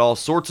talk about all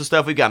sorts of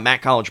stuff. We've got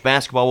Mac College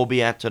basketball we'll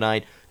be at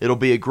tonight. It'll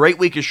be a great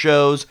week of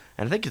shows,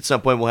 and I think at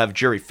some point we'll have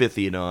Jerry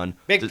Fithian on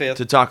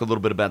to talk a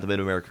little bit about the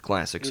Mid-America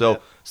Classic.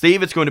 So,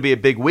 Steve, it's going to be a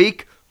big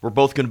week. We're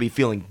both going to be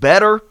feeling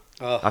better.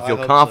 I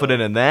feel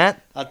confident in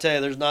that. I'll tell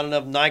you, there's not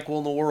enough NyQuil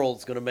in the world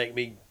that's going to make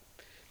me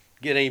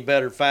get any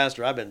better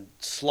faster. I've been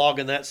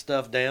slogging that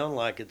stuff down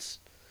like it's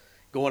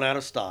going out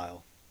of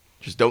style.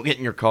 Just don't get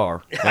in your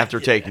car after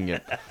taking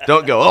it.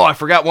 Don't go, I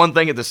forgot one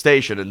thing at the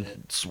station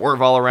and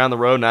swerve all around the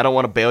road, and I don't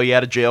want to bail you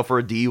out of jail for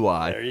a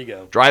DUI. There you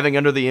go. Driving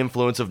under the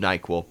influence of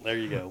NyQuil. There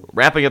you go.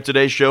 Wrapping up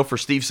today's show for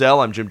Steve Sell,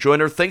 I'm Jim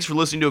Joyner. Thanks for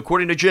listening to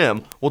According to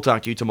Jim. We'll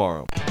talk to you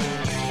tomorrow.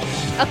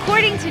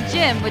 According to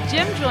Jim with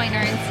Jim Joyner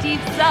and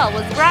Steve Sell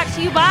was brought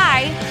to you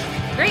by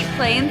Great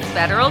Plains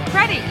Federal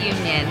Credit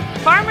Union,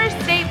 Farmers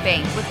State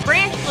Bank with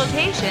branch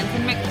locations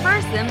in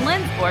McPherson,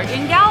 Lindsborg,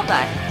 and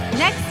Galva,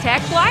 Next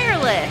Tech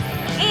Wireless,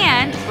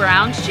 and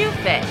Brown Shoe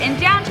Fit in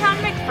downtown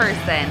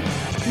McPherson.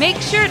 Make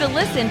sure to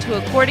listen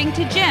to According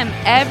to Jim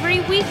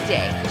every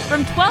weekday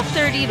from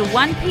 12:30 to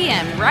 1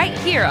 p.m. right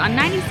here on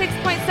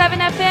 96.7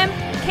 FM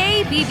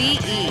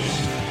KBBE.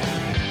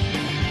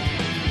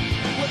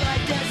 Well, I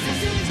guess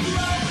this is